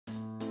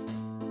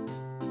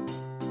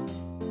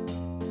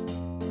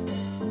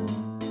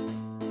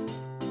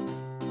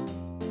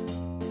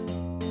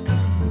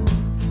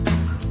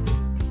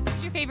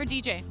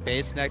favorite DJ?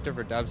 Bass Nectar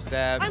for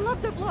dubstep. I love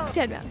Diplo.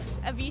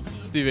 Deadmau5.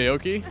 Avicii. Steve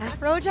Aoki.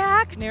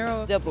 Afrojack.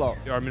 Nero. Diplo.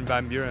 Armin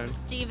van Buuren.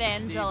 Steve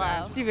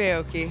Angelo. Steve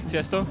Aoki.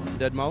 Tiesto.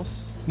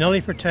 Deadmau5.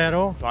 Nelly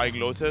Furtado. Flying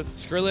Lotus.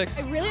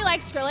 Skrillex. I really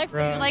like Skrillex. Do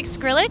you Right. like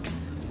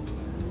Skrillex?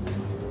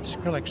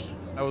 Skrillex.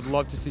 I would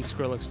love to see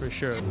Skrillex for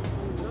sure.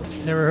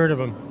 Never heard of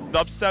him.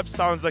 Dubstep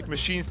sounds like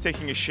machines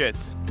taking a shit.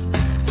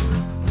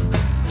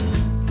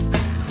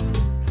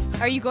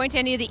 Are you going to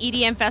any of the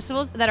EDM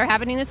festivals that are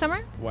happening this summer?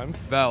 Wemp.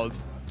 Veld.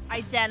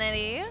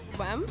 Identity.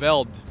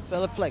 Veld.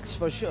 Philip Flex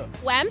for sure.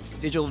 Wemp.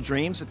 Digital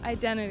Dreams.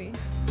 Identity.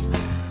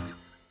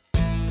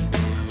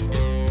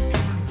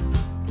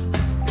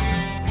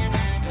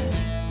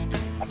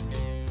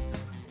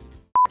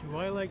 Do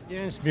I like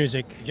dance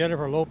music?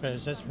 Jennifer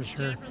Lopez, that's for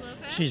sure. Jennifer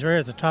Lopez? She's right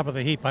at the top of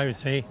the heap, I would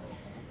say.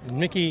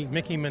 Nicki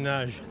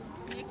Minaj.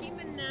 Nicki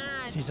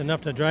Minaj. She's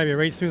enough to drive you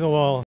right through the wall.